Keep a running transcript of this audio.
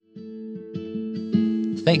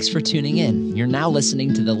Thanks for tuning in. You're now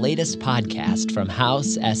listening to the latest podcast from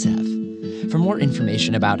House SF. For more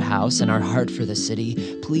information about House and our heart for the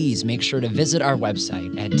city, please make sure to visit our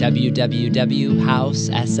website at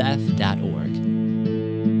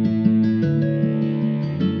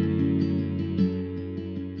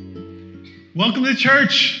www.housesf.org. Welcome to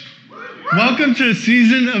church. Welcome to a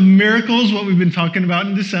season of miracles, what we've been talking about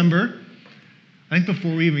in December. I think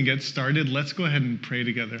before we even get started, let's go ahead and pray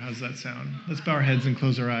together. How's that sound? Let's bow our heads and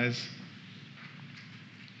close our eyes.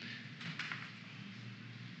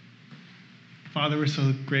 Father, we're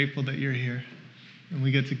so grateful that you're here, and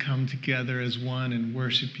we get to come together as one and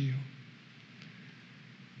worship you.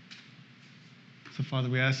 So, Father,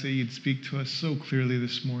 we ask that you'd speak to us so clearly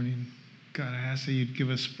this morning. God, I ask that you'd give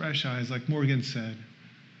us fresh eyes, like Morgan said.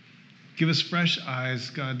 Give us fresh eyes,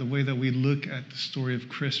 God, the way that we look at the story of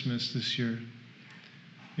Christmas this year.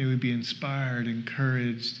 May we be inspired,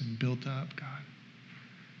 encouraged, and built up, God.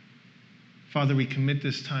 Father, we commit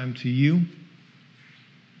this time to you.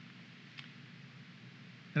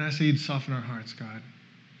 And I ask that you'd soften our hearts, God.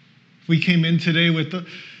 If we came in today with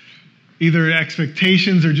either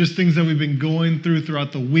expectations or just things that we've been going through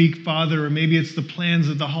throughout the week, Father, or maybe it's the plans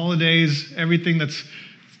of the holidays, everything that's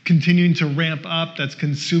continuing to ramp up, that's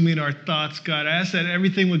consuming our thoughts, God, I ask that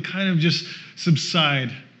everything would kind of just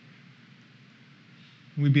subside.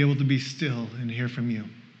 We'd be able to be still and hear from you.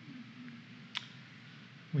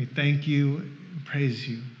 We thank you and praise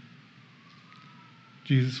you.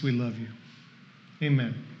 Jesus, we love you.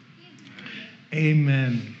 Amen.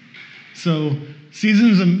 Amen. So,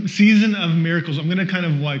 season of miracles. I'm going to kind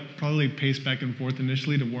of probably pace back and forth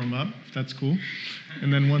initially to warm up, if that's cool.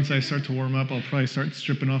 And then once I start to warm up, I'll probably start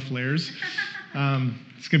stripping off layers.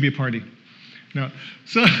 It's going to be a party. No.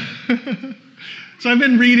 So I've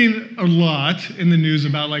been reading a lot in the news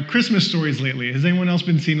about Christmas stories lately. Has anyone else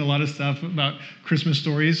been seeing a lot of stuff about Christmas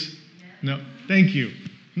stories? No. Thank you.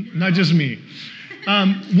 Not just me.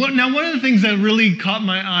 Now, one of the things that really caught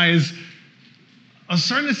my eye is I was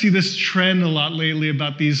starting to see this trend a lot lately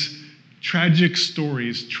about these tragic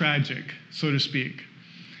stories, tragic, so to speak.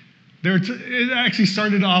 It actually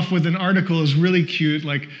started off with an article. It was really cute.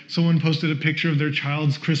 Someone posted a picture of their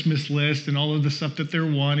child's Christmas list and all of the stuff that they're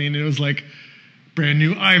wanting. It was brand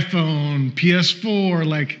new iPhone,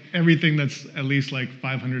 PS4, everything that's at least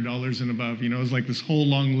 $500 and above. It was this whole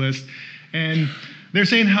long list. And they're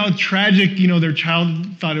saying how tragic, their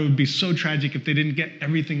child thought it would be so tragic if they didn't get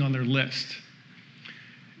everything on their list.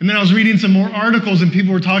 And then I was reading some more articles and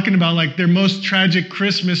people were talking about their most tragic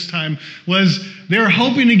Christmas time was they were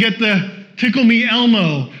hoping to get the Tickle Me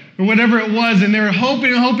Elmo or whatever it was, and they were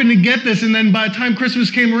hoping to get this, and then by the time Christmas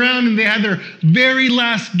came around and they had their very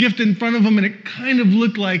last gift in front of them and it kind of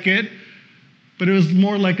looked like it, but it was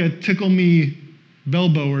more like a Tickle Me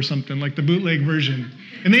Velbo or something, like the bootleg version.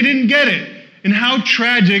 And they didn't get it. And how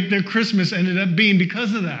tragic their Christmas ended up being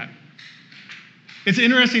because of that. It's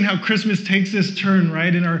interesting how Christmas takes this turn,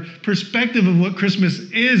 right? And our perspective of what Christmas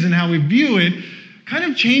is and how we view it kind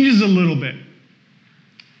of changes a little bit.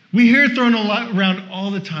 We hear it thrown around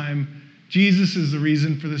all the time, Jesus is the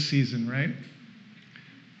reason for the season, right?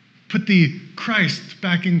 Put the Christ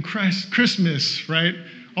back in Christmas, right?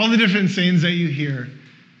 All the different sayings that you hear.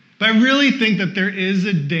 But I really think that there is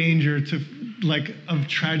a danger of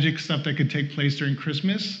tragic stuff that could take place during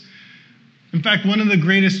Christmas. In fact, one of the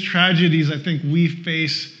greatest tragedies I think we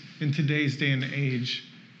face in today's day and age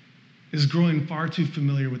is growing far too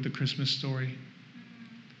familiar with the Christmas story.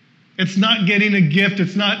 It's not getting a gift.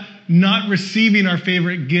 It's not receiving our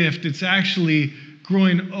favorite gift. It's actually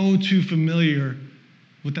growing too familiar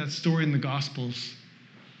with that story in the Gospels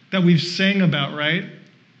that we've sang about, right?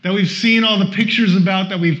 That we've seen all the pictures about,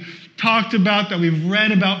 that we've talked about, that we've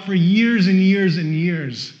read about for years and years and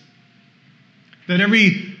years. That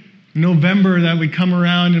every November that we come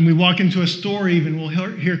around and we walk into a store even, we'll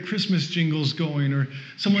hear Christmas jingles going or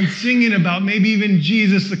someone singing about maybe even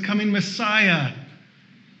Jesus, the coming Messiah.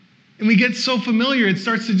 And we get so familiar, it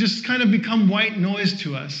starts to just kind of become white noise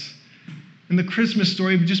to us. And the Christmas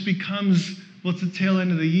story just becomes, well, it's the tail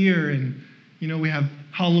end of the year. And, we have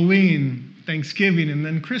Halloween, Thanksgiving, and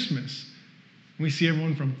then Christmas. And we see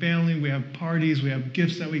everyone from family, we have parties, we have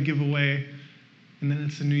gifts that we give away, and then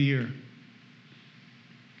it's the new year.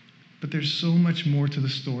 But there's so much more to the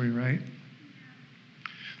story, right?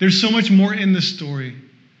 There's so much more in the story.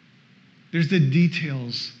 There's the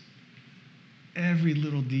details. Every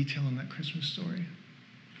little detail in that Christmas story.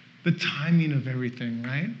 The timing of everything,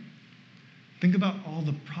 right? Think about all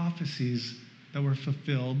the prophecies that were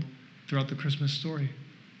fulfilled throughout the Christmas story.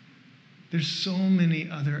 There's so many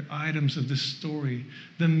other items of this story,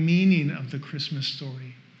 the meaning of the Christmas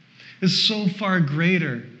story. is so far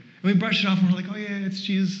greater. And we brush it off and we're like, oh yeah, it's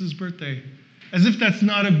Jesus' birthday. As if that's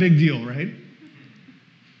not a big deal, right?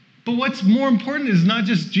 But what's more important is not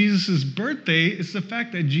just Jesus' birthday, it's the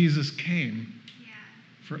fact that Jesus came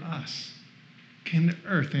for us. Came to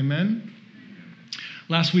earth, amen?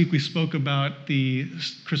 Last week we spoke about the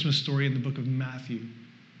Christmas story in the book of Matthew.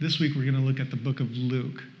 This week we're going to look at the book of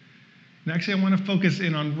Luke. And actually I want to focus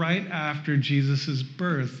in on right after Jesus'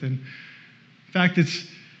 birth. And in fact, it's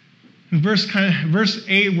in verse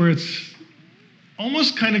 8 where it's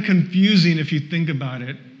almost kind of confusing if you think about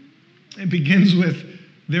it. It begins with,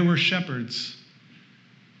 there were shepherds.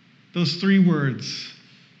 Those 3 words.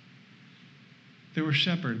 There were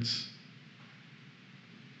shepherds.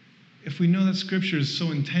 If we know that Scripture is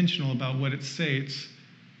so intentional about what it states,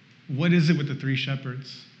 what is it with the 3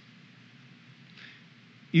 shepherds?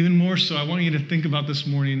 Even more so, I want you to think about this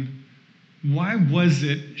morning, why was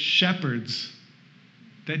it shepherds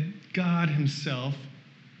that God himself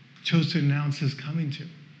chose to announce his coming to?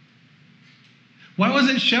 Why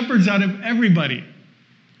wasn't shepherds out of everybody?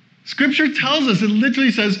 Scripture tells us, it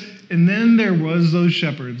literally says, and then there was those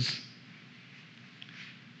shepherds.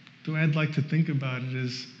 The way I'd like to think about it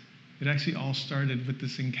is, it actually all started with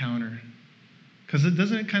this encounter. Because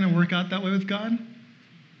doesn't it kind of work out that way with God?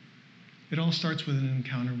 It all starts with an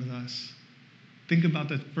encounter with us. Think about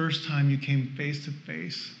the first time you came face to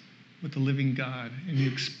face with the living God, and you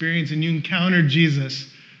experienced and you encountered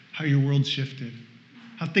Jesus, how your world shifted,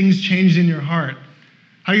 how things changed in your heart,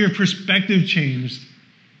 how your perspective changed.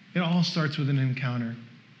 It all starts with an encounter.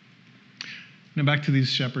 Now back to these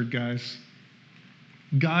shepherd guys.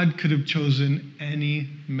 God could have chosen any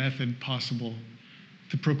method possible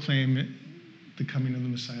to proclaim the coming of the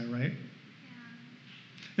Messiah, right?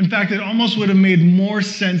 In fact, it almost would have made more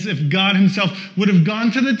sense if God himself would have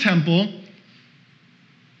gone to the temple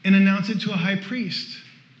and announced it to a high priest.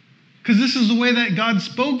 Because this is the way that God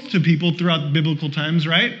spoke to people throughout biblical times,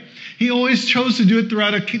 right? He always chose to do it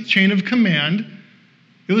throughout a chain of command.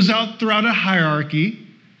 It was out throughout a hierarchy.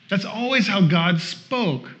 That's always how God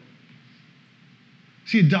spoke.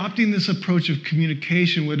 See, adopting this approach of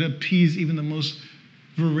communication would appease even the most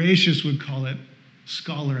voracious, would call it,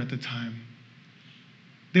 scholar at the time.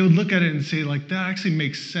 They would look at it and say, like, that actually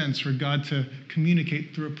makes sense for God to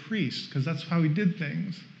communicate through a priest, because that's how he did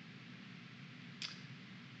things.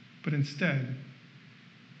 But instead,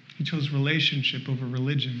 he chose relationship over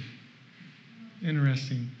religion.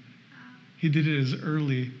 Interesting. He did it as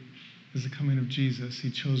early as the coming of Jesus. He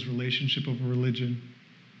chose relationship over religion.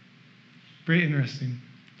 Very interesting.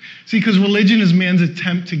 See, because religion is man's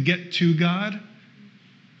attempt to get to God,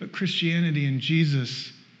 but Christianity and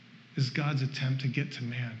Jesus is God's attempt to get to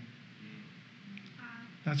man.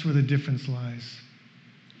 That's where the difference lies.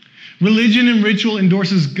 Religion and ritual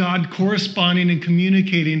endorses God corresponding and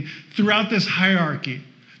communicating throughout this hierarchy,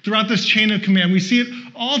 throughout this chain of command. We see it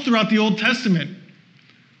all throughout the Old Testament.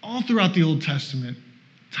 All throughout the Old Testament.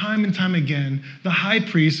 Time and time again, the high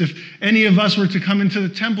priest, if any of us were to come into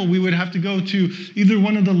the temple, we would have to go to either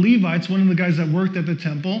one of the Levites, one of the guys that worked at the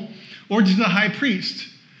temple, or to the high priest.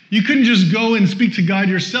 You couldn't just go and speak to God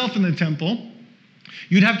yourself in the temple.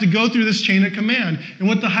 You'd have to go through this chain of command. And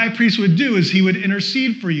what the high priest would do is he would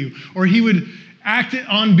intercede for you, or he would act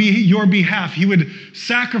on your behalf. He would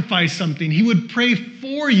sacrifice something. He would pray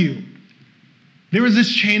for you. There was this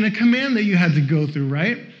chain of command that you had to go through,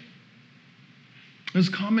 right? It was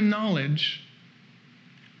common knowledge.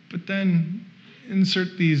 But then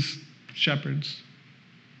insert these shepherds.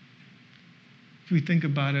 If we think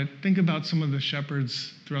about it, think about some of the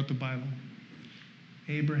shepherds throughout the Bible.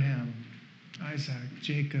 Abraham, Isaac,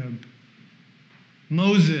 Jacob,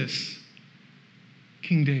 Moses,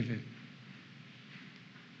 King David.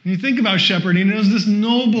 When you think about shepherding, it was this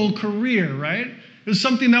noble career, right? It was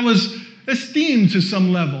something that was esteemed to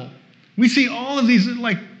some level. We see all of these,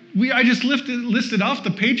 I just listed off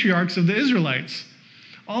the patriarchs of the Israelites.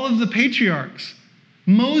 All of the patriarchs.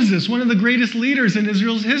 Moses, one of the greatest leaders in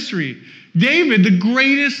Israel's history. David, the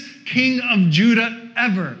greatest king of Judah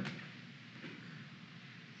ever.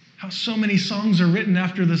 How so many songs are written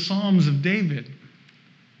after the Psalms of David.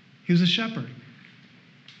 He was a shepherd.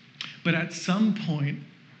 But at some point,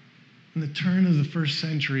 in the turn of the first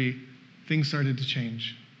century, things started to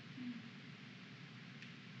change.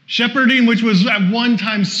 Shepherding, which was at one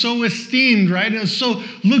time so esteemed, right? It was so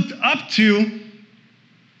looked up to,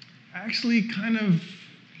 actually kind of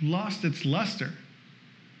lost its luster.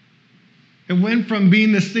 It went from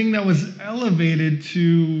being this thing that was elevated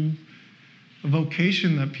to a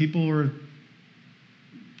vocation that people were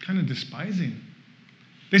kind of despising.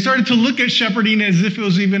 They started to look at shepherding as if it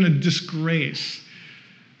was even a disgrace.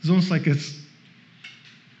 It was almost like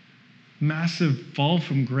massive fall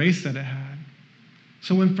from grace that it had.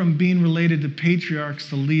 So it went from being related to patriarchs,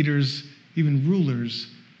 to leaders, even rulers,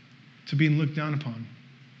 to being looked down upon.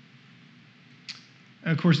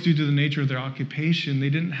 And of course, due to the nature of their occupation, they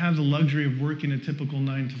didn't have the luxury of working a typical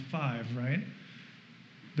 9 to 5, right?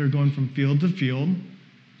 They're going from field to field,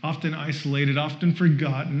 often isolated, often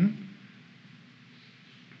forgotten.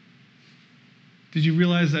 Did you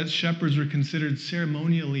realize that shepherds were considered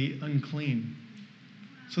ceremonially unclean?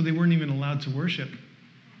 So they weren't even allowed to worship.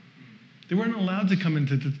 They weren't allowed to come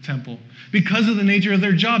into the temple. Because of the nature of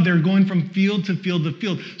their job, they were going from field to field to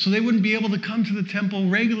field. So they wouldn't be able to come to the temple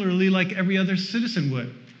regularly like every other citizen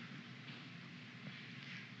would.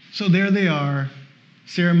 So there they are,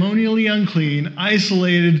 ceremonially unclean,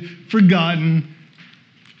 isolated, forgotten.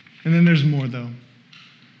 And then there's more, though.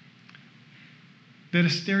 They had a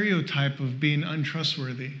stereotype of being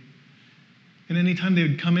untrustworthy. And anytime they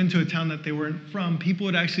would come into a town that they weren't from, people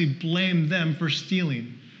would actually blame them for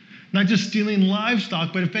stealing. Not just stealing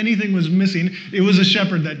livestock, but if anything was missing, it was a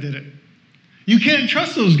shepherd that did it. You can't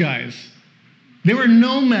trust those guys. They were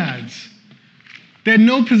nomads. They had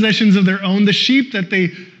no possessions of their own. The sheep that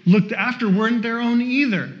they looked after weren't their own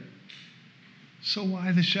either. So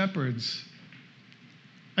why the shepherds?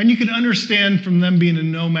 And you could understand from them being a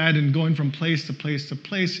nomad and going from place to place to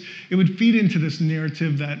place, it would feed into this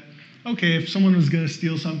narrative that, okay, if someone was going to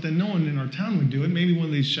steal something, no one in our town would do it. Maybe one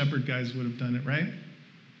of these shepherd guys would have done it, right?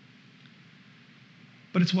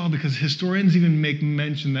 But it's wild because historians even make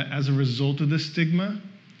mention that as a result of this stigma,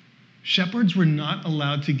 shepherds were not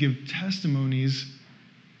allowed to give testimonies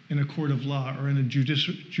in a court of law or in a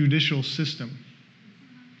judicial system.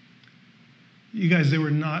 You guys, they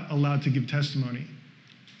were not allowed to give testimony,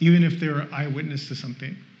 even if they were eyewitness to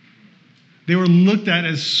something. They were looked at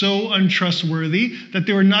as so untrustworthy that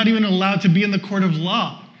they were not even allowed to be in the court of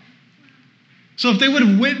law. So if they would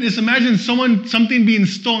have witnessed, imagine something being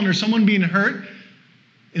stolen or someone being hurt,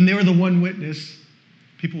 and they were the one witness,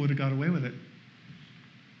 people would have got away with it.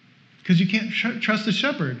 Because you can't trust a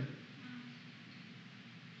shepherd.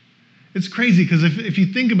 It's crazy because if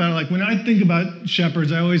you think about it, like when I think about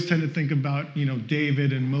shepherds, I always tend to think about,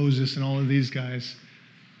 David and Moses and all of these guys.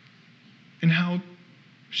 And how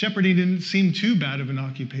shepherding didn't seem too bad of an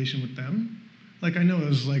occupation with them. Like I know it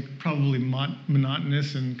was like probably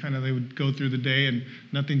monotonous and kind of they would go through the day and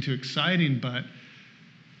nothing too exciting, but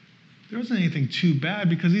there wasn't anything too bad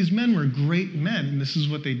because these men were great men and this is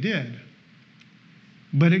what they did.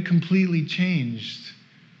 But it completely changed.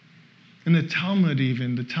 In the Talmud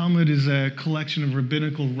even, the Talmud is a collection of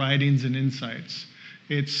rabbinical writings and insights.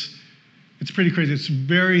 It's pretty crazy. It's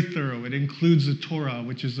very thorough. It includes the Torah,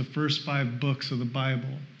 which is the first 5 books of the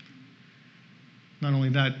Bible. Not only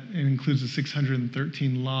that, it includes the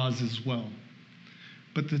 613 laws as well.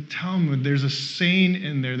 But the Talmud, there's a saying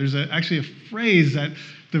in there. There's actually a phrase that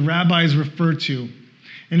the rabbis refer to.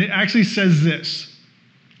 And it actually says this: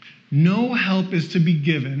 no help is to be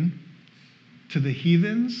given to the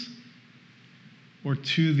heathens or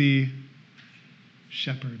to the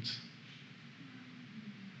shepherds.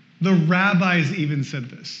 The rabbis even said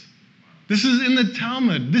this. This is in the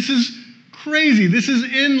Talmud. This is crazy. This is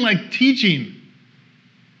in teaching.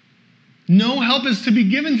 No help is to be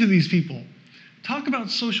given to these people. Talk about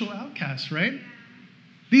social outcasts, right?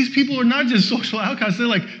 These people are not just social outcasts. They're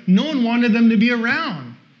no one wanted them to be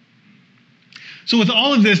around. So with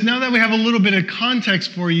all of this, now that we have a little bit of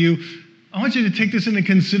context for you, I want you to take this into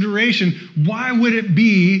consideration. Why would it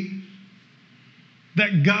be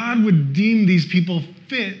that God would deem these people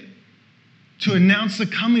fit to announce the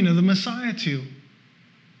coming of the Messiah to?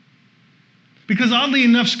 Because oddly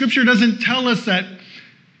enough, Scripture doesn't tell us that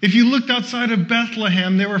if you looked outside of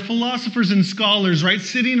Bethlehem, there were philosophers and scholars, right,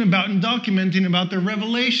 sitting about and documenting about their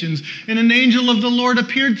revelations, and an angel of the Lord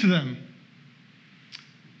appeared to them.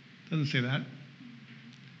 It doesn't say that.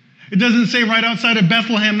 It doesn't say right outside of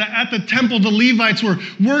Bethlehem that at the temple the Levites were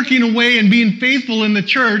working away and being faithful in the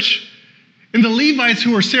church, and the Levites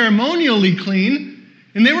who were ceremonially clean,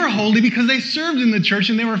 and they were holy because they served in the church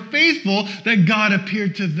and they were faithful, that God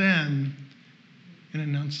appeared to them and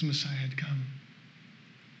announced the Messiah had come.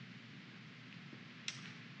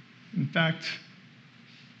 In fact,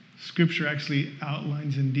 Scripture actually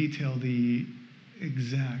outlines in detail the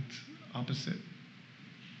exact opposite.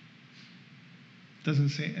 It doesn't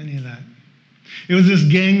say any of that. It was this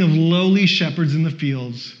gang of lowly shepherds in the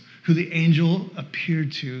fields who the angel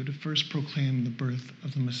appeared to first proclaim the birth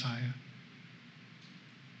of the Messiah.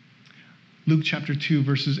 Luke chapter 2,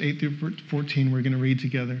 verses 8 through 14, we're going to read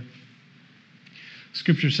together.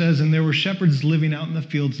 Scripture says, "And there were shepherds living out in the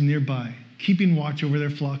fields nearby, keeping watch over their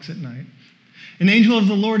flocks at night. An angel of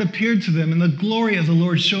the Lord appeared to them, and the glory of the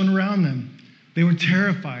Lord shone around them. They were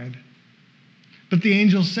terrified. But the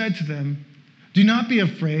angel said to them, "Do not be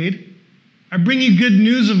afraid. I bring you good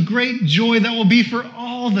news of great joy that will be for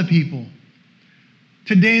all the people.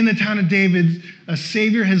 Today in the town of David, a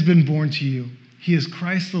Savior has been born to you. He is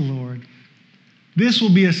Christ the Lord. This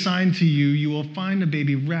will be a sign to you. You will find a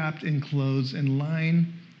baby wrapped in clothes and lying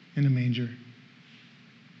in a manger."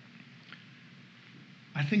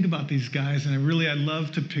 I think about these guys, and I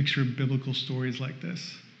love to picture biblical stories like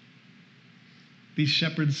this. These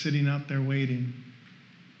shepherds sitting out there waiting.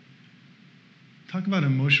 Talk about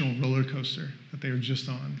an emotional roller coaster that they were just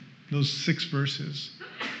on, those 6 verses.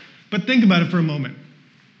 But think about it for a moment.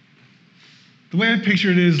 The way I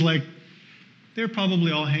picture it is like they're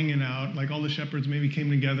probably all hanging out, like all the shepherds maybe came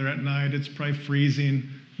together at night. It's probably freezing,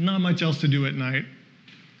 not much else to do at night.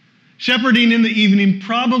 Shepherding in the evening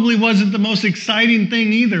probably wasn't the most exciting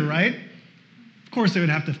thing either, right? Of course, they would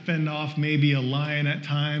have to fend off maybe a lion at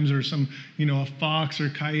times or some, a fox or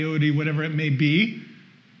coyote, whatever it may be.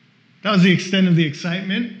 That was the extent of the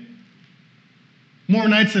excitement. More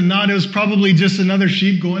nights than not, it was probably just another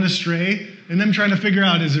sheep going astray and them trying to figure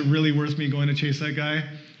out, is it really worth me going to chase that guy?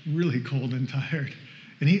 Really cold and tired.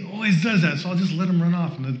 And he always does that, so I'll just let him run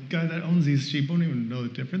off. And the guy that owns these sheep won't even know the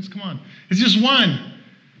difference. Come on. It's just one.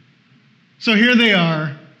 So here they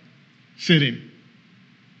are, sitting.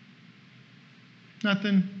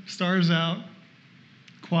 Nothing. Stars out.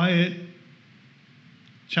 Quiet.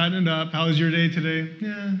 Chatting it up. How was your day today?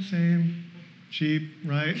 Yeah, same. Sheep,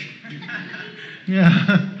 right? Yeah.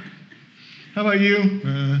 How about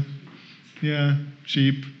you? Yeah,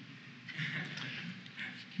 sheep.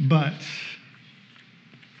 But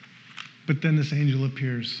then this angel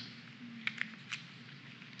appears.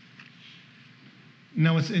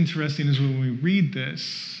 Now what's interesting is when we read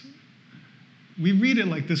this, we read it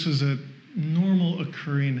like this was a normal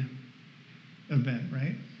occurring event,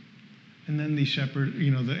 right? And then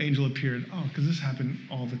the angel appeared. Oh, because this happened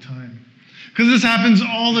all the time. Because this happens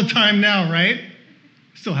all the time now, right? It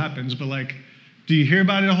still happens, but do you hear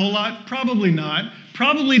about it a whole lot? Probably not.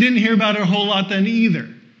 Probably didn't hear about it a whole lot then either.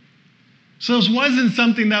 So this wasn't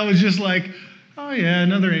something that was just like, oh yeah,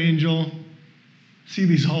 another angel. See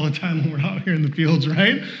these all the time when we're out here in the fields,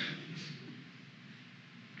 right?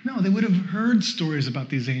 No, they would have heard stories about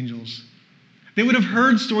these angels. They would have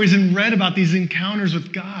heard stories and read about these encounters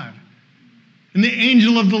with God and the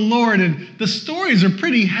angel of the Lord. And the stories are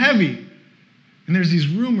pretty heavy. And there's these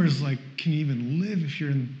rumors like, can you even live if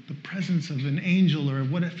you're in the presence of an angel? Or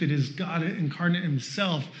what if it is God incarnate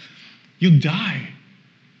himself? You'll die.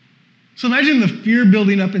 So imagine the fear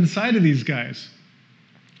building up inside of these guys.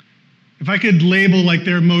 If I could label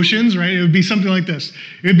their emotions, right, it would be something like this.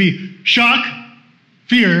 It would be shock,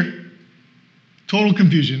 fear, total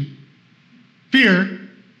confusion, fear,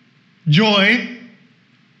 joy,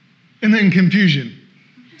 and then confusion.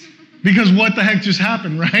 Because what the heck just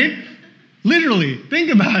happened, right? Literally,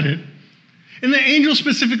 think about it. And the angel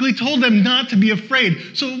specifically told them not to be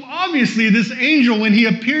afraid. So obviously this angel, when he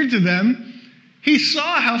appeared to them, he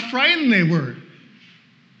saw how frightened they were.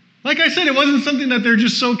 Like I said, it wasn't something that they're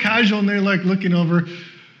just so casual and they're looking over,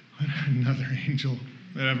 another angel,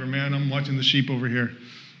 whatever, man, I'm watching the sheep over here.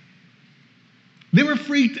 They were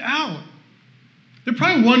freaked out. They're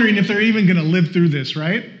probably wondering if they're even going to live through this,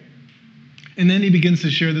 right? And then he begins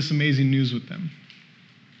to share this amazing news with them.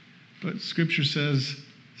 But Scripture says,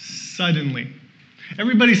 suddenly.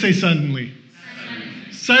 Everybody say suddenly.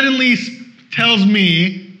 Suddenly tells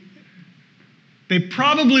me they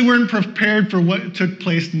probably weren't prepared for what took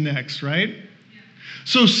place next, right? Yeah.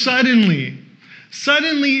 So suddenly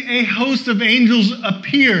a host of angels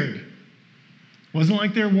appeared. It wasn't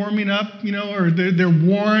like they're warming up, or they're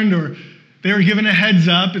warned, or they were given a heads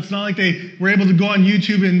up. It's not like they were able to go on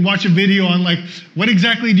YouTube and watch a video on what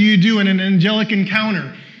exactly do you do in an angelic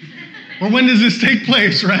encounter? Or when does this take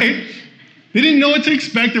place, right? They didn't know what to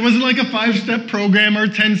expect. There wasn't like a 5-step program or a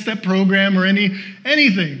 10-step program or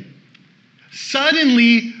anything.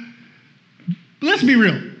 Suddenly, let's be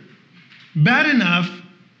real, bad enough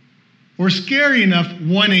or scary enough,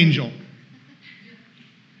 one angel.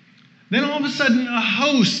 Then all of a sudden, a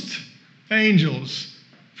host of angels.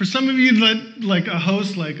 For some of you, like a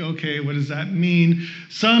host, okay, what does that mean?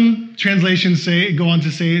 Some translations go on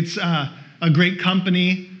to say it's a great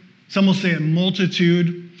company. Some will say a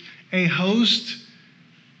multitude. A host,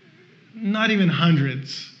 not even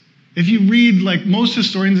hundreds. If you read, most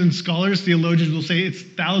historians and scholars, theologians will say it's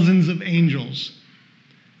thousands of angels.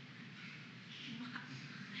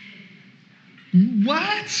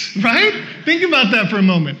 What? Right? Think about that for a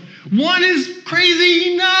moment. One is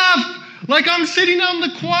crazy enough. Like I'm sitting out in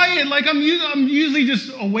the quiet, like I'm usually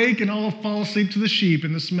just awake and I'll fall asleep to the sheep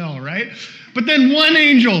and the smell, right? But then one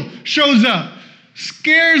angel shows up,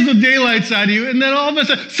 scares the daylights out of you, and then all of a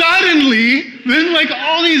sudden, suddenly, then like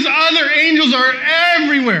all these other angels are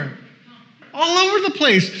everywhere, all over the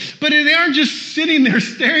place. But they aren't just sitting there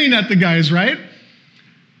staring at the guys, right?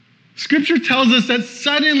 Scripture tells us that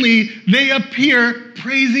suddenly they appear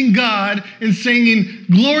praising God and singing,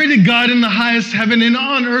 "Glory to God in the highest heaven, and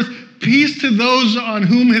on earth, peace to those on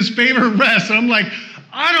whom his favor rests." And I'm like,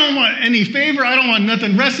 I don't want any favor. I don't want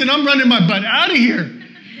nothing resting. I'm running my butt out of here.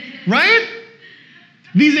 Right?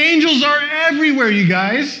 These angels are everywhere, you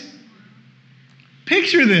guys.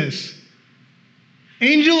 Picture this.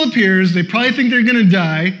 Angel appears. They probably think they're going to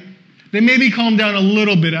die. They maybe calm down a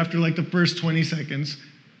little bit after like the first 20 seconds.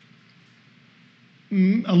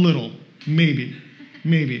 A little. Maybe.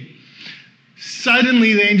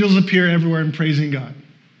 Suddenly, the angels appear everywhere and praising God.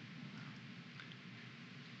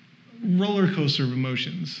 Roller coaster of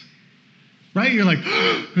emotions. Right? You're like,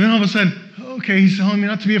 and then all of a sudden, okay, he's telling me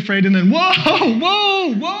not to be afraid. And then,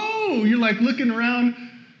 whoa. You're like looking around.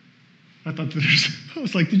 I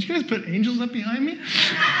was like, did you guys put angels up behind me?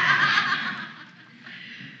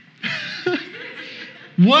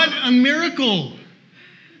 What a miracle.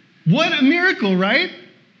 What a miracle, right?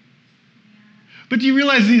 But do you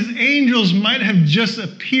realize these angels might have just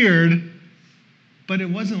appeared, but it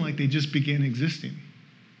wasn't like they just began existing.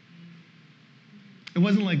 It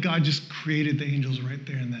wasn't like God just created the angels right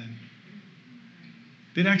there and then.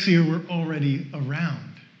 They actually were already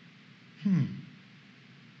around.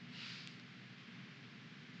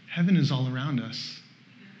 Heaven is all around us.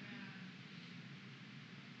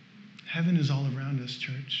 Heaven is all around us,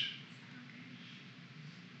 church.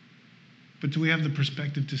 But do we have the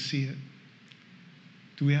perspective to see it?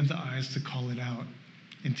 Do we have the eyes to call it out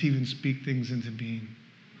and to even speak things into being?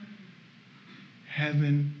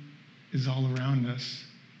 Heaven is all around us.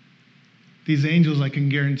 These angels, I can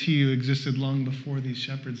guarantee you, existed long before these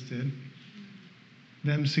shepherds did.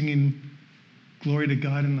 Them singing glory to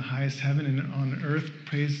God in the highest heaven and on earth,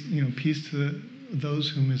 praise, peace to those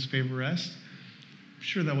whom his favor rests. I'm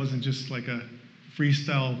sure that wasn't just like a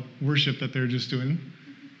freestyle worship that they're just doing.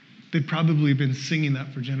 They'd probably been singing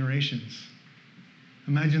that for generations.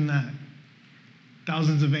 Imagine that.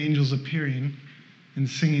 Thousands of angels appearing and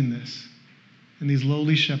singing this. And these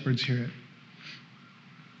lowly shepherds hear it.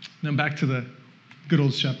 Now back to the good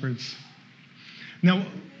old shepherds. Now,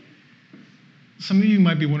 some of you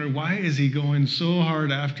might be wondering, why is he going so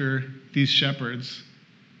hard after these shepherds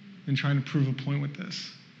and trying to prove a point with this?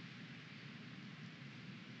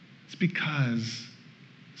 It's because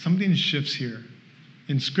something shifts here.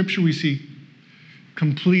 In Scripture, we see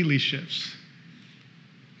completely shifts.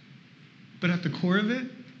 But at the core of it,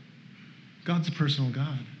 God's a personal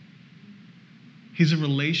God. He's a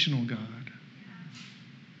relational God.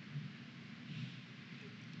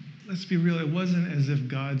 Let's be real, it wasn't as if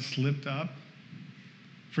God slipped up,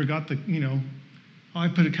 forgot I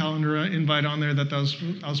put a calendar invite on there that I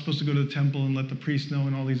was supposed to go to the temple and let the priest know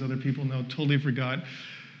and all these other people know, totally forgot.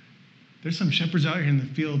 There's some shepherds out here in the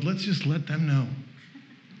field, let's just let them know.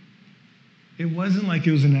 It wasn't like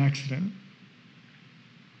it was an accident.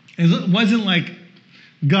 It wasn't like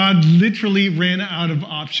God literally ran out of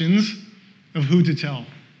options of who to tell.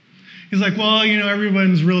 He's like, well,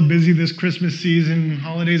 everyone's real busy this Christmas season,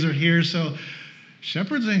 holidays are here, so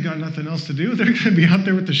shepherds ain't got nothing else to do. They're going to be out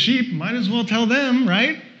there with the sheep. Might as well tell them,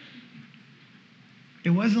 right? It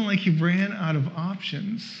wasn't like he ran out of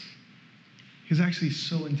options. He was actually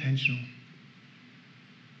so intentional.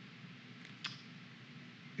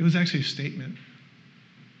 It was actually a statement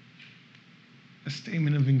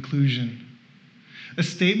of inclusion, a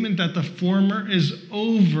statement that the former is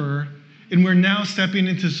over and we're now stepping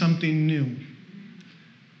into something new.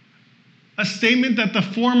 A statement that the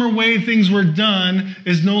former way things were done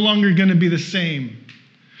is no longer going to be the same.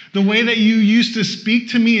 The way that you used to speak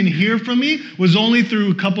to me and hear from me was only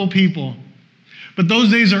through a couple people. But those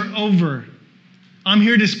days are over. I'm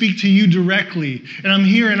here to speak to you directly. And I'm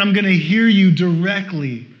here and I'm going to hear you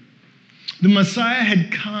directly. The Messiah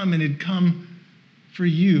had come and had come for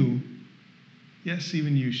you. Yes,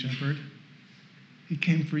 even you, shepherd. He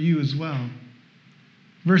came for you as well.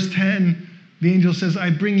 Verse 10, the angel says, I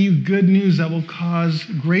bring you good news that will cause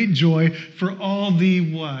great joy for all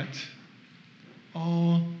the what?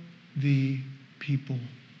 All the people.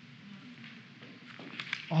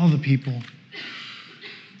 All the people.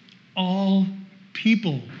 All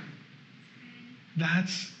people.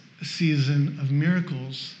 That's a season of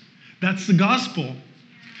miracles. That's the gospel.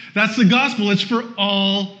 That's the gospel. It's for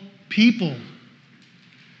all people.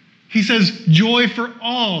 He says joy for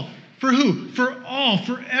all. For who? For all,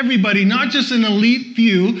 for everybody, not just an elite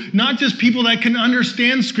few, not just people that can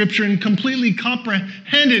understand Scripture and completely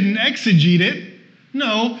comprehend it and exegete it.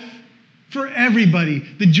 No, for everybody.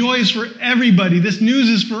 The joy is for everybody. This news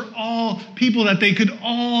is for all people, that they could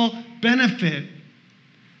all benefit.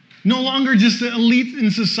 No longer just the elite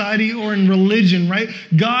in society or in religion, right?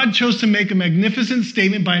 God chose to make a magnificent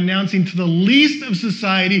statement by announcing to the least of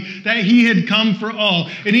society that he had come for all.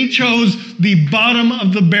 And he chose the bottom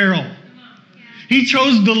of the barrel. He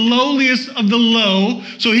chose the lowliest of the low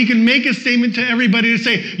so he can make a statement to everybody to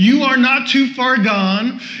say, you are not too far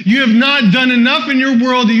gone. You have not done enough in your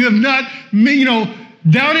world. You have not,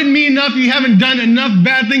 doubted me enough. You haven't done enough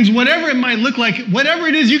bad things. Whatever it might look like, whatever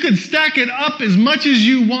it is, you can stack it up as much as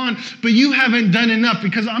you want, but you haven't done enough,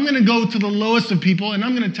 because I'm going to go to the lowest of people and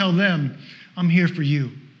I'm going to tell them, I'm here for you.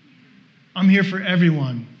 I'm here for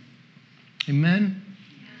everyone. Amen?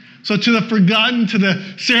 So to the forgotten, to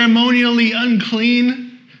the ceremonially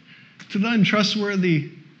unclean, to the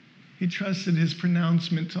untrustworthy, he trusted his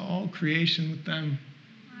pronouncement to all creation with them.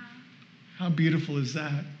 Wow. How beautiful is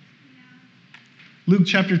that? Yeah. Luke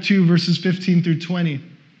chapter 2, verses 15 through 20.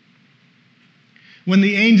 When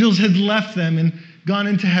the angels had left them and gone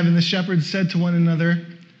into heaven, the shepherds said to one another,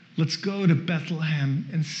 let's go to Bethlehem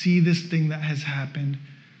and see this thing that has happened,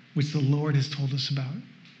 which the Lord has told us about.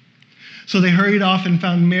 So they hurried off and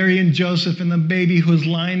found Mary and Joseph and the baby who was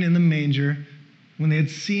lying in the manger. When they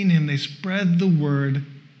had seen him, they spread the word.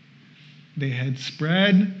 They had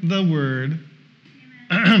spread the word.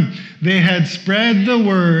 They had spread the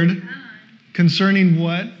word concerning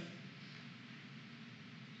what?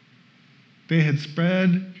 They had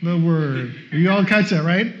spread the word. You all catch that,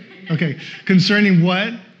 right? Okay. Concerning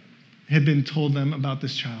what had been told them about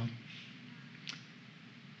this child.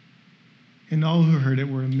 And all who heard it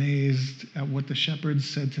were amazed at what the shepherds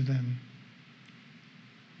said to them.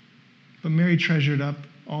 But Mary treasured up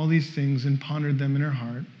all these things and pondered them in her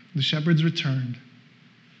heart. The shepherds returned,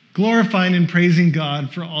 glorifying and praising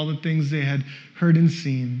God for all the things they had heard and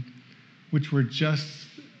seen, which were just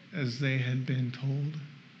as they had been told.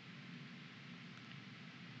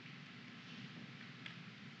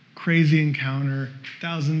 Crazy encounter,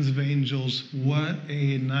 thousands of angels. What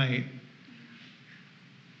a night.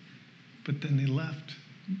 But then they left.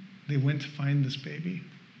 They went to find this baby.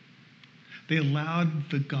 They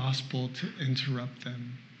allowed the gospel to interrupt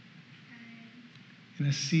them. In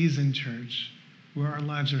a season, church, where our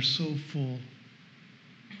lives are so full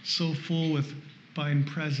with buying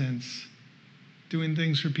presents, doing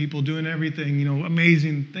things for people, doing everything,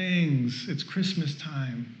 amazing things. It's Christmas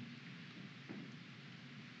time.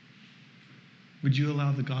 Would you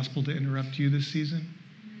allow the gospel to interrupt you this season?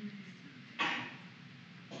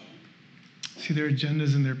 See, their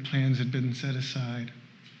agendas and their plans had been set aside.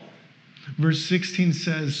 Verse 16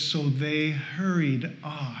 says, so they hurried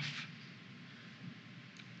off.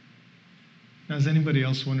 Now, is anybody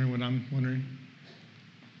else wondering what I'm wondering?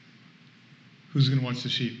 Who's going to watch the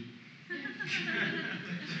sheep?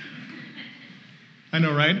 I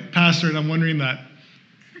know, right? Pastor, and I'm wondering that.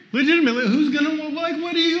 Legitimately, who's going to,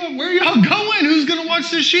 where are y'all going? Who's going to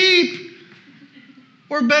watch the sheep?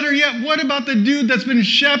 Or better yet, what about the dude that's been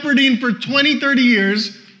shepherding for 20, 30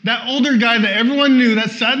 years, that older guy that everyone knew that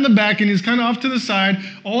sat in the back and he's kind of off to the side,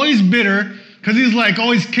 always bitter, because he's like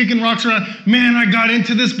always kicking rocks around. Man, I got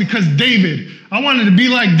into this because David. I wanted to be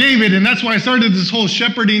like David, and that's why I started this whole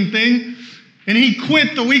shepherding thing. And he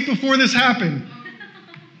quit the week before this happened.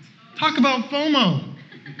 Talk about FOMO.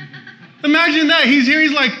 Imagine that. He's here,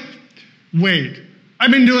 he's like, wait,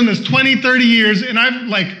 I've been doing this 20, 30 years, and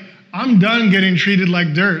I'm done getting treated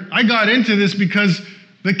like dirt. I got into this because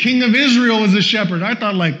the king of Israel was a shepherd. I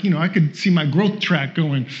thought I could see my growth track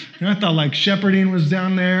going. And I thought shepherding was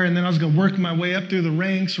down there, and then I was going to work my way up through the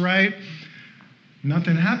ranks, right?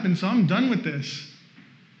 Nothing happened, so I'm done with this.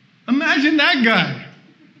 Imagine that guy.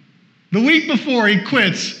 The week before, he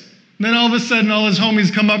quits. And then all of a sudden, all his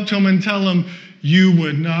homies come up to him and tell him, you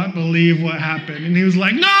would not believe what happened. And he was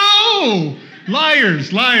like, no!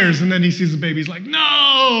 Liars, liars. And then he sees the baby. He's like,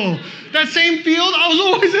 no, that same field? I was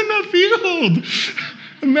always in that field.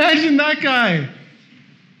 Imagine that guy.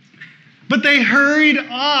 But they hurried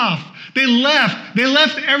off. They left. They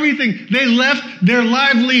left everything. They left their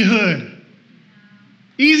livelihood.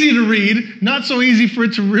 Easy to read, not so easy for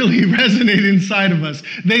it to really resonate inside of us.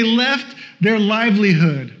 They left their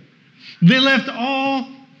livelihood. They left all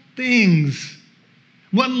things.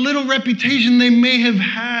 What little reputation they may have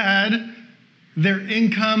had, their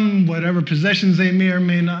income, whatever possessions they may or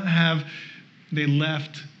may not have, they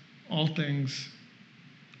left all things.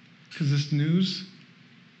 Because this news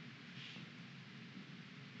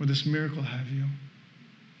or this miracle have you.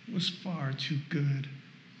 was far too good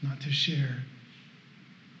not to share.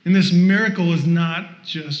 And this miracle was not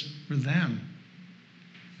just for them.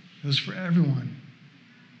 It was for everyone.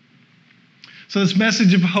 So this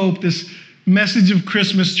message of hope, this message of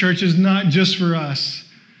Christmas, church, is not just for us.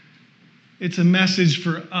 It's a message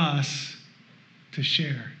for us to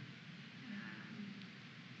share.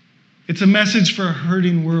 It's a message for a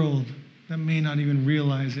hurting world that may not even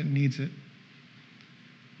realize it needs it.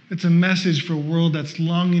 It's a message for a world that's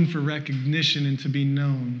longing for recognition and to be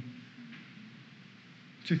known,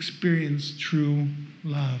 to experience true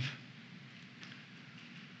love.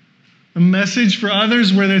 A message for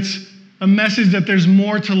others where it's a message that there's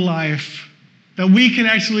more to life, that we can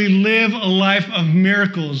actually live a life of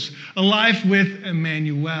miracles, a life with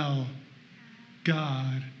Emmanuel,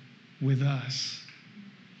 God with us.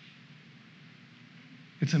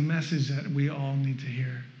 It's a message that we all need to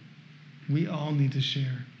hear. We all need to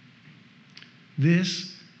share.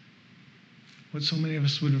 This, what so many of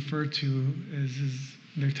us would refer to as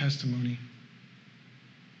their testimony.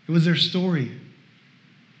 It was their story.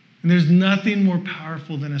 And there's nothing more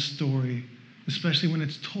powerful than a story, especially when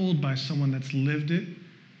it's told by someone that's lived it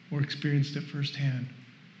or experienced it firsthand.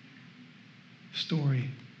 Story.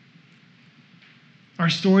 Our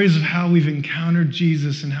stories of how we've encountered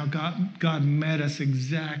Jesus and how God met us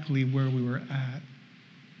exactly where we were at.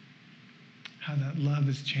 How that love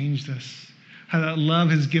has changed us. How that love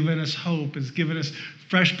has given us hope, has given us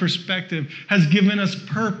fresh perspective, has given us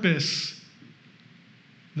purpose.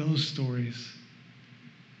 Those stories.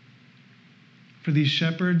 For these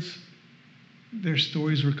shepherds, their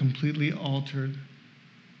stories were completely altered.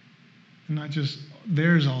 And not just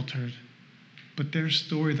theirs altered, but their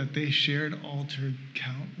story that they shared altered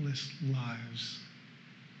countless lives.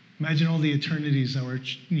 Imagine all the eternities that were,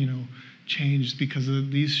 changed because of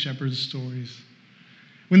these shepherds' stories.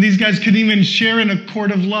 When these guys couldn't even share in a court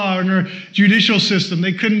of law or in a judicial system,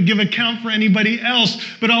 they couldn't give account for anybody else,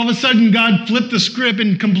 but all of a sudden God flipped the script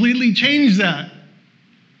and completely changed that.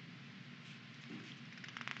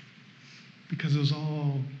 Because it was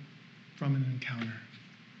all from an encounter.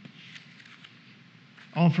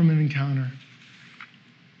 All from an encounter.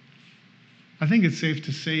 I think it's safe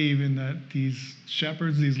to say even that these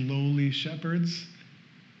shepherds, these lowly shepherds,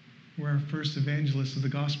 were our first evangelists of the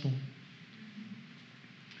gospel.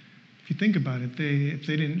 If you think about it, if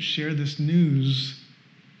they didn't share this news,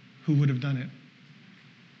 who would have done it?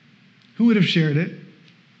 Who would have shared it?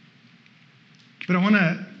 But I want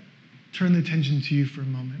to turn the attention to you for a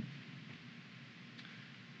moment.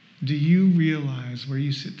 Do you realize where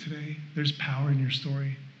you sit today? There's power in your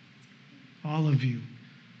story. All of you.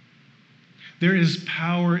 There is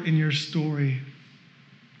power in your story.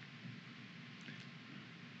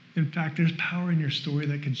 In fact, there's power in your story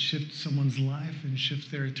that could shift someone's life and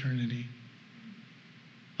shift their eternity.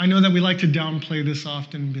 I know that we like to downplay this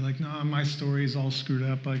often and be like, no, my story is all screwed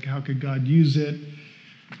up. Like, how could God use it?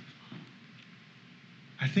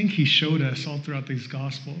 I think he showed us all throughout these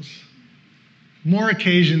Gospels. More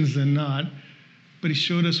occasions than not, but he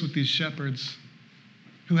showed us with these shepherds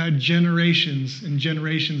who had generations and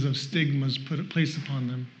generations of stigmas placed upon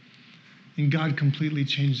them. And God completely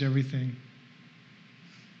changed everything.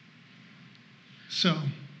 So,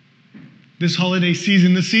 this holiday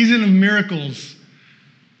season, the season of miracles,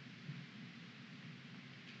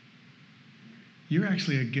 you're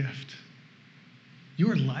actually a gift.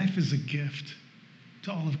 Your life is a gift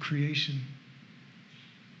to all of creation.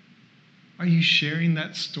 Are you sharing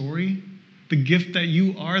that story? The gift that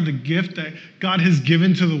you are, the gift that God has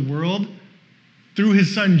given to the world through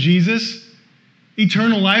his son Jesus,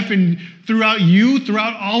 eternal life, and throughout you,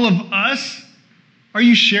 throughout all of us. Are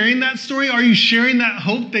you sharing that story? Are you sharing that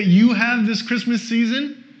hope that you have this Christmas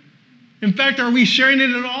season? In fact, are we sharing it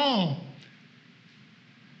at all?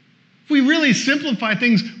 If we really simplify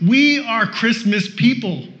things, we are Christmas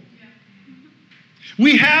people.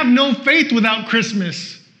 We have no faith without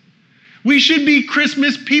Christmas. We should be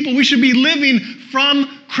Christmas people. We should be living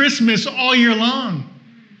from Christmas all year long.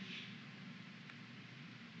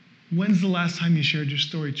 When's the last time you shared your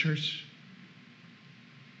story, church?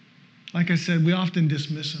 Like I said, we often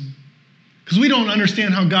dismiss them because we don't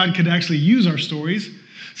understand how God could actually use our stories.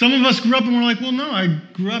 Some of us grew up and we're like, well, no, I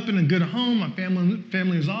grew up in a good home. My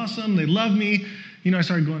family was awesome. They loved me. I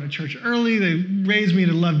started going to church early. They raised me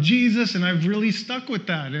to love Jesus, and I've really stuck with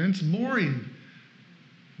that, and it's boring.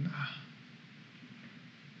 Nah.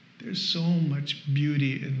 There's so much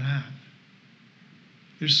beauty in that.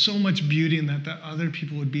 There's so much beauty in that other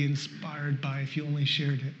people would be inspired by if you only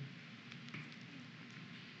shared it.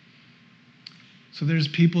 So there's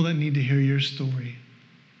people that need to hear your story.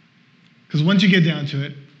 Because once you get down to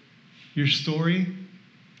it, your story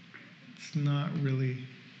it's not really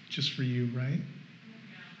just for you, right?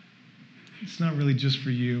 It's not really just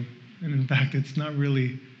for you. And in fact, it's not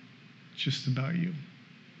really just about you.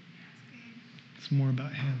 It's more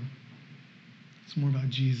about him. It's more about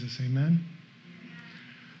Jesus, amen?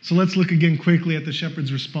 So let's look again quickly at the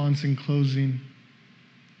shepherd's response in closing.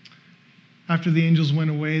 After the angels went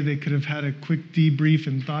away, they could have had a quick debrief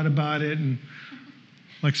and thought about it. And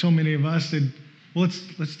like so many of us, they'd, well,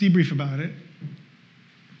 let's debrief about it.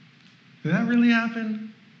 Did that really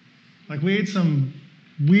happen? Like we ate some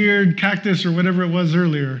weird cactus or whatever it was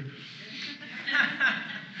earlier.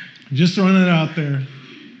 Just throwing it out there.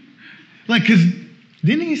 Like, because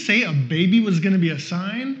didn't he say a baby was going to be a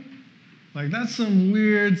sign? Like, that's some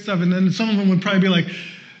weird stuff. And then some of them would probably be like,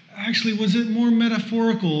 actually, was it more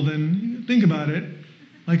metaphorical than, think about it,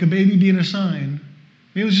 like a baby being a sign?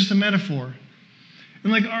 Maybe it was just a metaphor.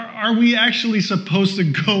 And like, are we actually supposed to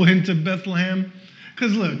go into Bethlehem?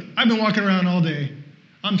 Because look, I've been walking around all day.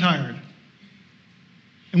 I'm tired.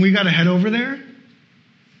 And we got to head over there?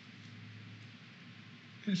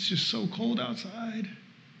 It's just so cold outside.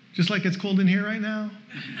 Just like it's cold in here right now.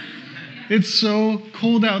 It's so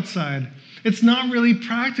cold outside. It's not really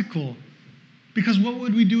practical. Because what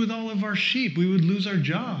would we do with all of our sheep? We would lose our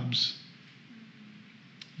jobs.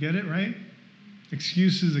 Get it, right?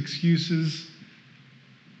 Excuses.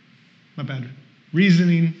 My bad.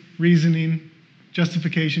 Reasoning.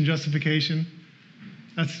 Justification.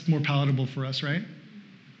 That's more palatable for us, right?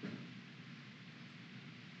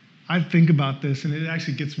 I think about this, and it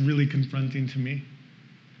actually gets really confronting to me.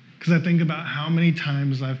 Because I think about how many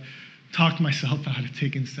times I've talked myself out of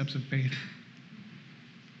taking steps of faith.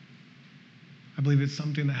 I believe it's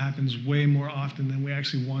something that happens way more often than we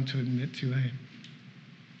actually want to admit to, eh?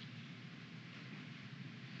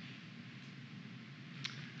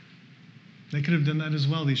 They could have done that as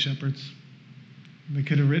well, these shepherds. They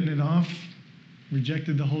could have written it off,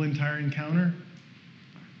 rejected the whole entire encounter.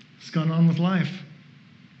 It's gone on with life.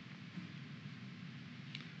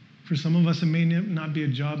 For some of us, it may not be a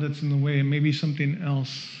job that's in the way. It may be something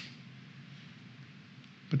else.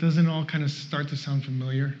 But doesn't it all kind of start to sound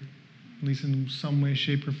familiar? At least in some way,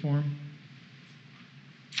 shape, or form?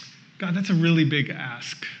 God, that's a really big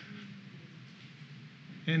ask.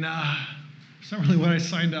 And it's not really what I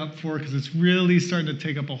signed up for because it's really starting to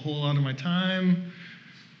take up a whole lot of my time.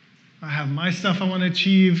 I have my stuff I want to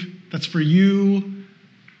achieve. That's for you.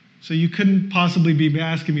 So you couldn't possibly be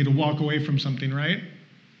asking me to walk away from something, right?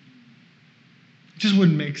 It just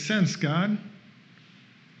wouldn't make sense, God.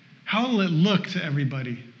 How will it look to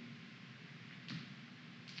everybody?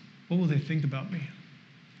 What will they think about me?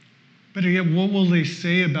 Better yet, what will they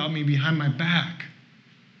say about me behind my back?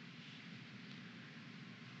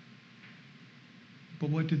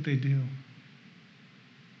 But what did they do?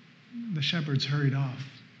 The shepherds hurried off,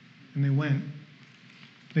 and they went.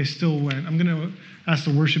 They still went. I'm going to ask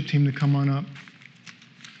the worship team to come on up.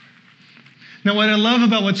 Now, what I love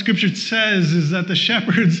about what Scripture says is that the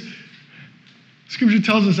shepherds, Scripture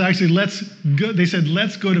tells us actually, let's go. They said,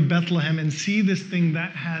 let's go to Bethlehem and see this thing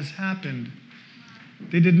that has happened.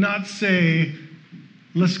 They did not say,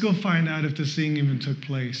 let's go find out if this thing even took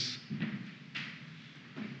place.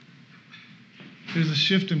 There's a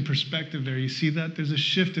shift in perspective there. You see that? There's a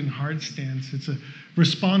shift in heart stance. It's a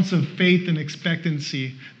response of faith and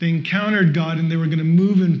expectancy. They encountered God and they were going to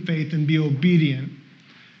move in faith and be obedient.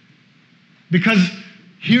 Because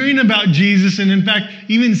hearing about Jesus and in fact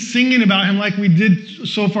even singing about him like we did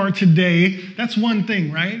so far today, that's one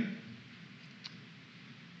thing, right?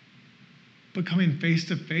 But coming face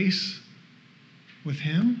to face with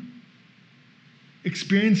him,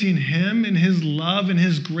 experiencing him and his love and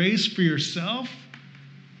his grace for yourself,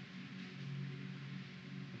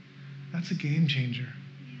 that's a game changer.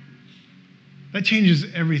 That changes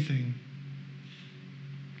everything.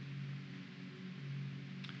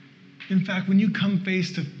 In fact, when you come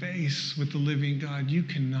face to face with the living God, you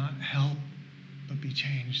cannot help but be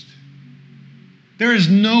changed. There is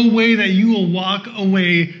no way that you will walk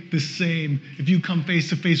away the same if you come face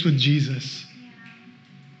to face with Jesus.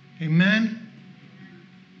 Amen?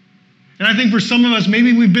 And I think for some of us,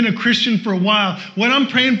 maybe we've been a Christian for a while. What I'm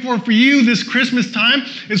praying for you this Christmas time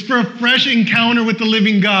is for a fresh encounter with the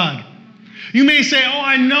living God. You may say, oh,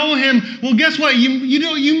 I know him. Well, guess what?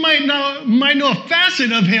 You might know a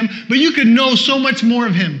facet of him, but you could know so much more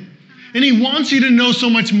of him. And he wants you to know so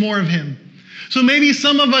much more of him. So maybe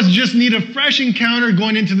some of us just need a fresh encounter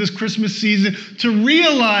going into this Christmas season to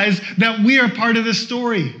realize that we are part of this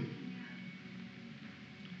story.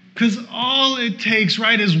 Because all it takes,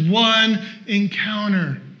 right, is one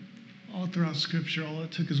encounter. All throughout Scripture, all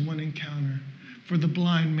it took is one encounter for the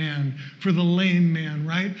blind man, for the lame man,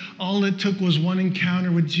 right? All it took was one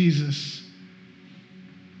encounter with Jesus.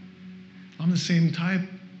 I'm the same type.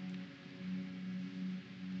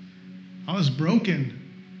 I was broken.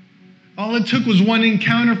 All it took was one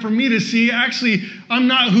encounter for me to see, actually, I'm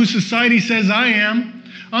not who society says I am.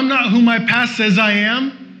 I'm not who my past says I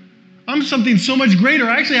am. I'm something so much greater.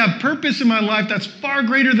 I actually have purpose in my life that's far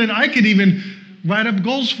greater than I could even write up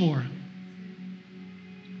goals for.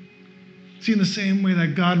 See, in the same way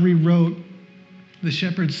that God rewrote the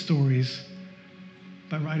shepherd's stories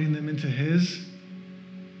by writing them into his,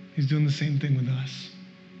 he's doing the same thing with us.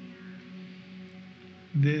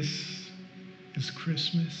 This is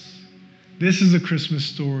Christmas. This is a Christmas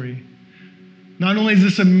story. Not only is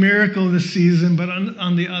this a miracle this season, but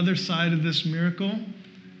on the other side of this miracle,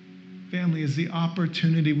 family, is the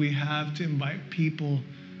opportunity we have to invite people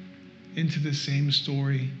into the same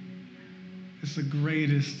story. It's the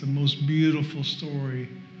greatest, the most beautiful story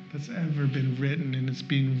that's ever been written, and it's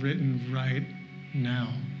being written right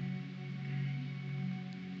now.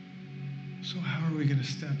 So how are we going to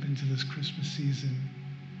step into this Christmas season?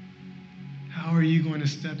 How are you going to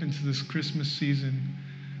step into this Christmas season?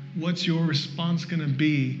 What's your response going to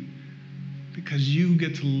be? Because you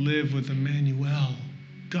get to live with Emmanuel,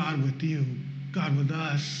 God with you, God with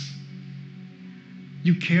us.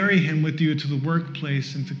 You carry him with you to the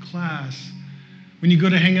workplace and to class. When you go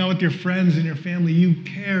to hang out with your friends and your family, you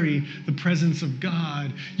carry the presence of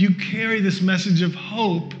God. You carry this message of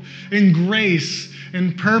hope and grace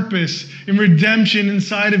and purpose and redemption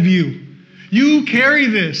inside of you. You carry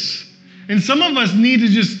this. And some of us need to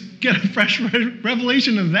just get a fresh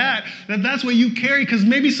revelation of that's what you carry, because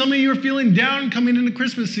maybe some of you are feeling down coming into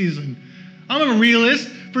Christmas season. I'm a realist.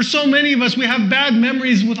 For so many of us, we have bad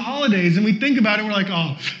memories with holidays, and we think about it, and we're like,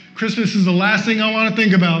 oh, Christmas is the last thing I want to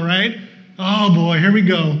think about, right? Oh boy, here we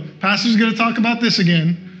go. Pastor's going to talk about this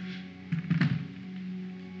again.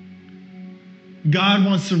 God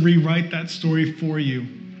wants to rewrite that story for you.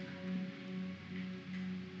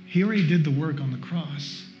 He already did the work on the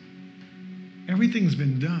cross. Everything's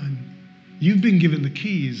been done. You've been given the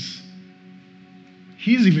keys.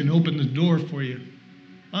 He's even opened the door for you.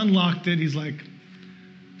 Unlocked it. He's like,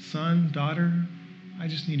 son, daughter, I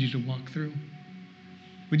just need you to walk through.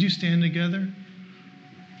 Would you stand together?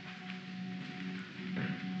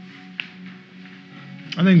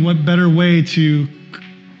 I think what better way to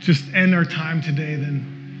just end our time today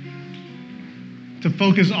than to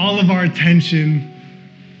focus all of our attention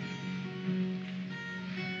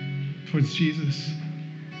towards Jesus,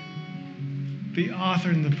 the author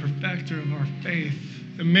and the perfecter of our faith.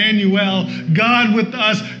 Emmanuel, God with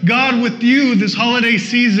us, God with you this holiday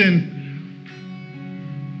season.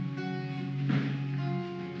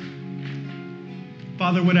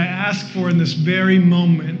 Father, what I ask for in this very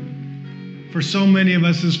moment for so many of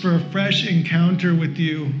us is for a fresh encounter with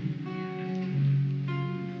you.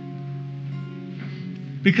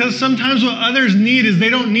 Because sometimes what others need is they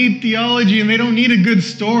don't need theology and they don't need a good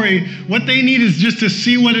story. What they need is just to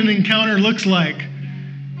see what an encounter looks like.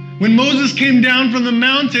 When Moses came down from the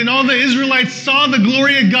mountain, all the Israelites saw the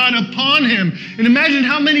glory of God upon him. And imagine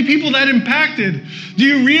how many people that impacted. Do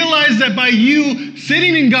you realize that by you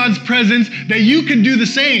sitting in God's presence, that you could do the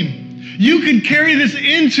same? You could carry this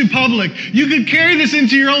into public. You could carry this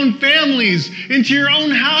into your own families, into your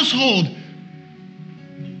own household.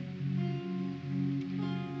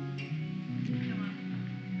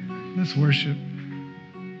 Let's worship.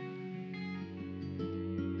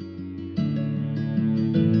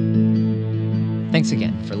 Thanks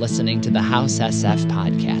again for listening to the House SF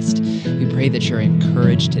podcast. We pray that you're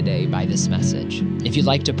encouraged today by this message. If you'd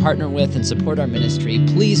like to partner with and support our ministry,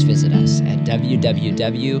 please visit us at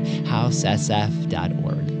www.housesf.org.